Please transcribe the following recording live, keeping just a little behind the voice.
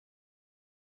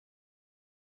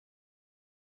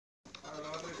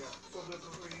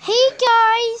Hey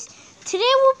guys,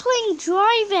 today we're playing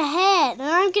Drive Ahead, and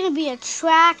I'm gonna be a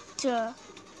tractor.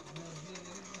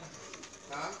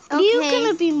 Okay. Are you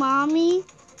gonna be mommy?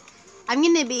 I'm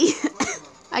gonna be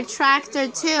a tractor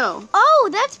too. Oh,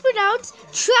 that's pronounced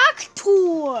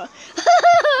tractor.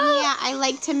 Yeah, I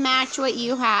like to match what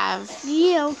you have.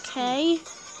 Yeah, okay.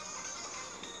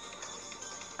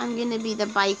 I'm gonna be the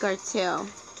biker too.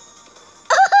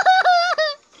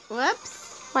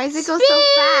 Whoops. Why does it go so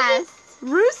fast?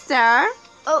 Rooster?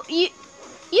 Oh, you're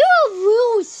a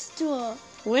rooster.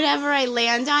 Whatever I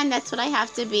land on, that's what I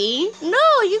have to be?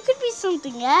 No, you could be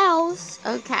something else.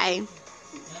 Okay.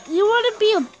 You want to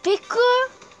be a bicker?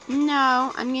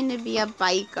 No, I'm gonna be a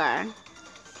biker.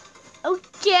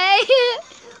 Okay.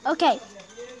 Okay.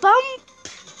 Bump.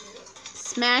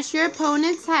 Smash your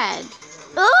opponent's head.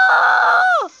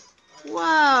 Oh!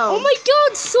 Whoa. Oh my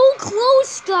god, so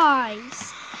close,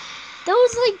 guys. That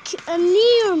was like a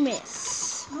near miss.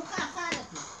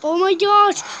 Oh my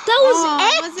gosh, that was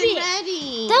I epic. wasn't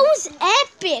ready. That was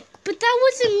epic, but that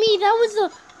wasn't me. That was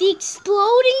the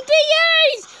exploding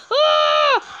thingies.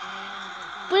 Ah!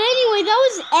 But anyway, that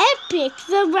was epic.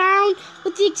 The round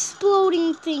with the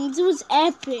exploding things. It was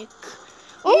epic.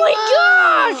 Oh my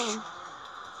gosh.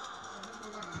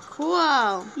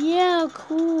 Cool. Yeah,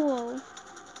 cool.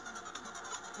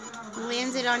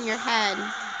 Landed on your head.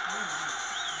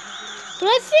 But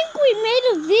I think we made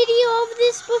a video of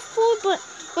this before, but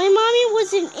my mommy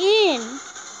wasn't in.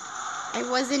 I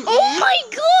wasn't Oh in? my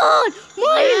god!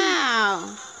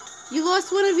 Wow. You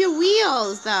lost one of your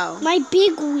wheels, though. My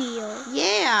big wheel.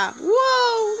 Yeah.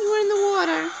 Whoa, you were in the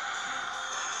water.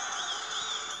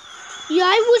 Yeah,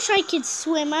 I wish I could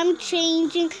swim. I'm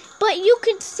changing. But you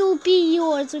could still be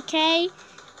yours, okay?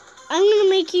 I'm gonna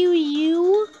make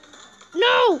you.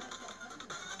 No!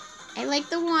 I like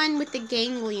the one with the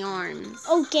gangly arms.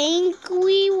 Oh,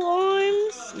 gangly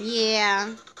arms?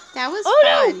 Yeah. That was Oh,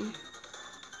 fun.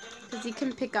 Because you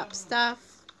can pick up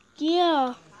stuff.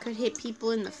 Yeah. Could hit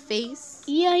people in the face.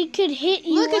 Yeah, he could hit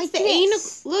you. Look, like it's the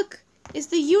this. Look, it's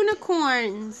the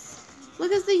unicorns.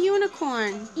 Look, it's the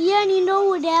unicorn. Yeah, and you know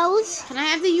what else? Can I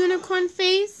have the unicorn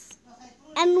face?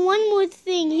 And one more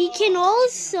thing, he can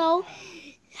also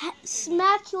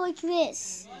smack you like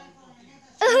this.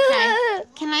 Okay.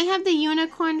 Can I have the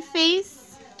unicorn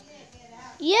face?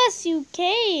 Yes, you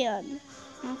can.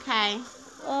 Okay.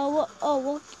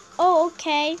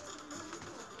 Okay.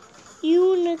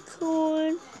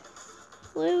 Unicorn.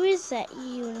 Where is that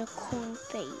unicorn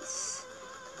face?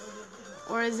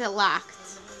 Or is it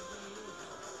locked?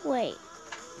 Wait.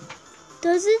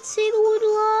 Does it say the word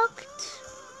locked?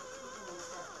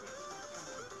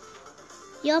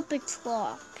 Yup, it's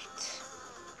locked.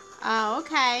 Oh,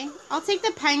 okay. I'll take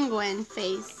the penguin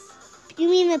face. You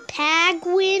mean the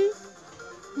penguin?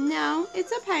 No,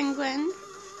 it's a penguin.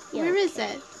 Yeah, Where is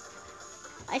it?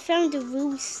 I found a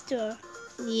rooster.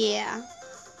 Yeah.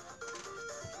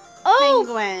 Oh!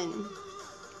 Penguin.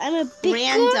 I'm a big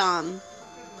Random.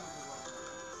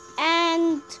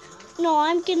 And no,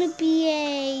 I'm gonna be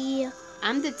a.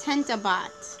 I'm the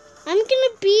Tentabot. I'm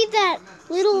gonna be that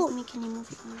little. Excuse me, can you move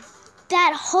for me?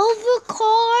 That hover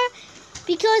car,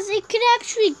 because it could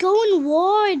actually go in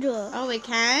water. Oh, it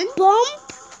can?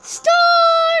 Bump,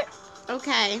 start.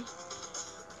 Okay.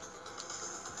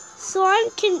 So I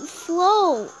can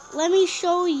float. Let me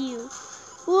show you.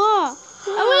 Whoa. I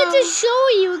wanted to show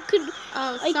you. It could.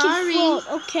 Oh, I can sorry. float.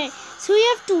 Okay. So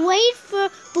you have to wait for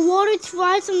the water to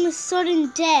rise on the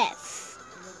sudden death.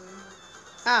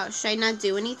 Oh, should I not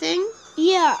do anything?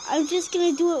 Yeah, I'm just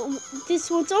gonna do it this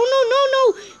once. Oh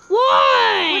no!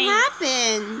 Why? What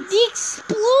happened? The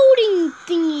exploding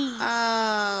thingy.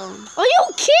 Oh. Are you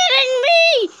kidding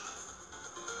me?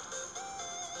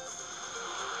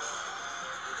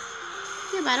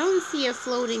 Yeah, but I don't see it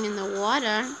floating in the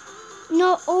water.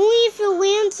 No, only if it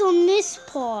lands on this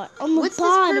part, on the What's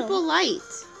bottom. this purple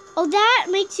light? Oh, that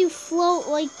makes you float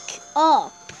like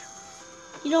up.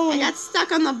 You don't want I got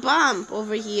stuck on the bump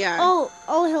over here. Oh,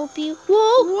 I'll help you.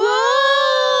 Whoa!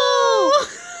 Whoa!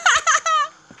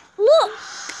 Look!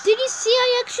 Did you see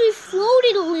I actually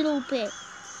floated a little bit?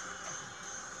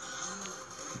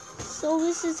 So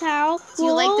this is how. Do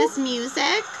you like this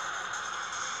music?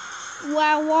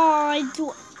 Wow, I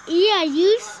do. Yeah, I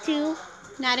used to.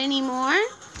 Not anymore?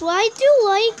 Well, I do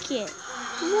like it.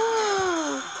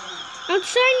 Whoa! I'm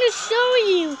trying to show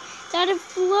you that it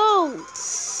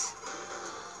floats.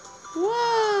 Whoa!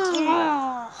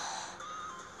 Oh.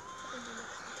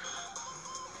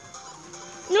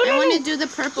 No, I want to do the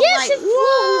purple yes, light. it flew.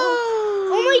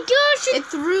 Oh my gosh! It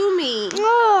threw me.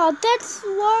 Oh, that's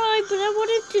why. But I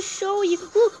wanted to show you.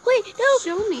 Oh, wait, no.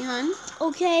 Show me, hon.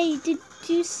 Okay, did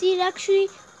you see it actually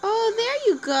Oh, there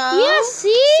you go. Yeah,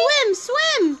 see?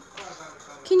 Swim.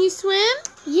 Can you swim?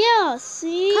 Yeah,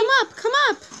 see? Come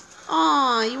up.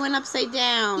 Oh, you went upside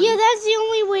down. Yeah, that's the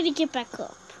only way to get back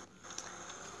up.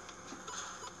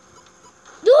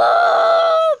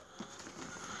 No!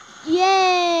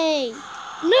 Yay!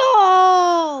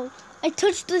 No! I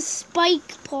touched the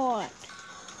spike part.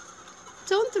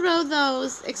 Don't throw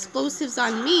those explosives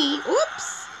on me.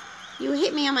 Oops! You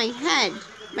hit me on my head.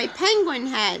 My penguin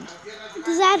head.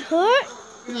 Does that hurt?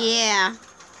 Yeah.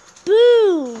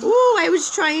 Boom! Ooh, I was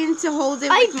trying to hold it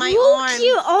with my arm. I broke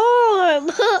your arm.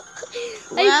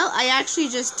 Well, I actually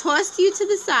just tossed you to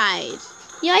the side.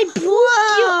 Yeah, I broke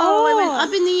your arm. I went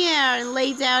up in the air and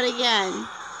laid down again.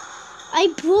 I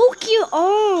broke your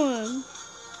arm.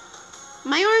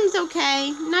 My arm's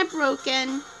okay, not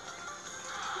broken.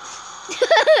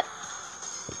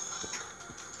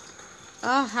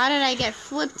 Oh, how did I get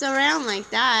flipped around like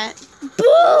that? Boom!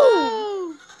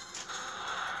 Whoa.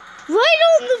 Right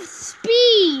on the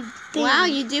speed thing. Wow,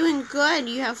 you're doing good.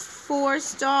 You have 4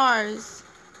 stars.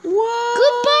 Whoa!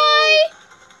 Goodbye!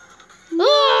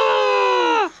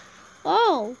 Ah!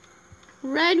 Oh.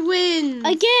 Red wins.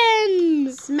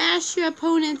 Again. Smash your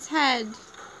opponent's head.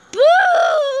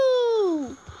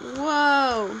 Boo!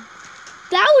 Whoa.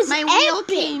 That was My epic. wheel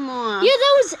came off. Yeah,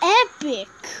 that was epic.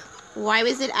 Why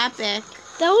was it epic?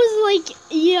 That was like,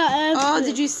 yeah, epic. Oh,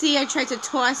 did you see? I tried to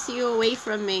toss you away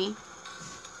from me.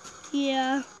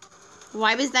 Yeah.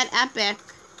 Why was that epic?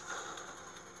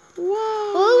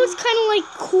 Whoa. Well, it was kind of like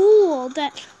cool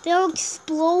that they all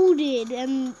exploded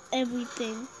and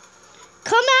everything.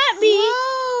 Come at me.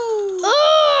 Whoa.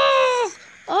 Oh!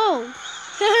 Oh.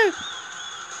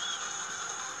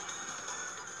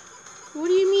 What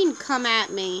do you mean, come at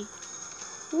me?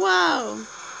 Whoa.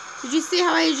 Did you see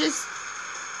how I just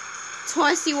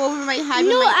tossed you over my head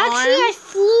with my arm? No, actually,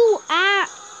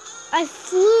 I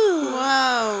flew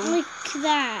Whoa. like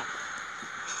that.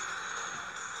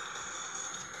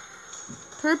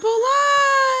 Purple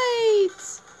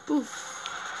lights. Boof.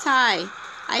 Ty,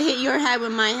 I hit your head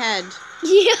with my head.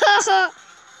 Yeah.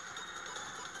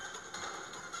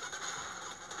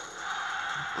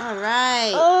 All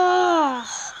right. Oh.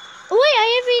 Wait,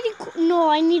 I have 80. No,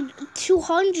 I need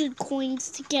 200 coins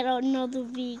to get another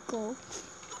vehicle.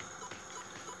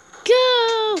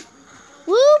 Go!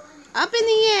 Whoop! Up in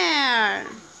the air.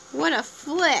 What a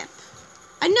flip.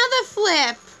 Another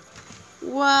flip.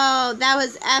 Whoa, that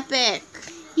was epic.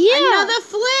 Yeah. Another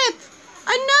flip.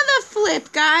 Another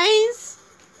flip, guys.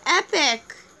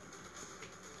 Epic.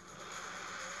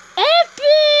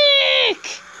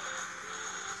 Epic!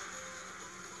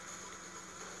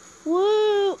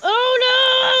 Whoa!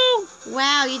 Oh no!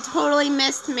 Wow, you totally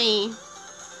missed me.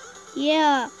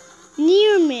 Yeah,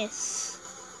 near miss.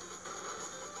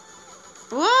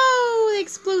 Whoa, the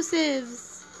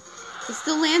explosives. They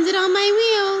still landed on my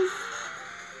wheels.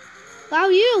 Wow,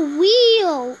 you're a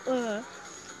wheel.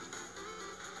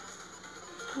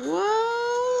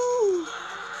 Whoa.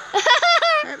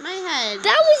 Hurt my head.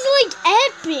 That was like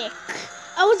epic.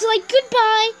 I was like,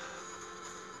 goodbye.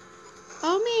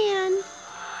 Oh, man.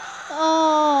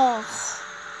 Oh.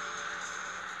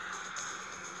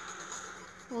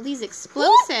 Well, these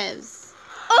explosives.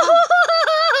 Oh.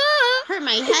 Hurt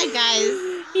my head, guys.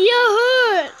 You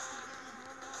hurt.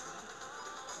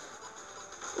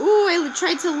 Ooh, I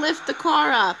tried to lift the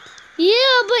car up.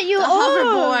 Yeah, but your The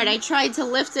hoverboard. arm. I tried to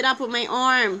lift it up with my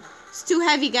arm. It's too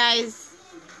heavy, guys.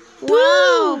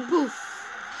 Whoa, Boom. poof.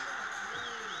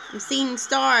 I'm seeing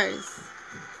stars.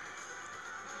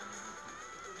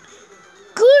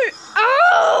 Good.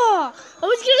 Oh, I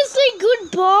was gonna say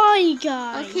goodbye,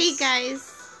 guys. Okay, guys.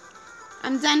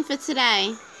 I'm done for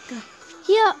today.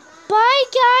 Yeah. Bye,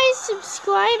 guys.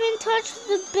 Subscribe and touch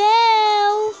the bell.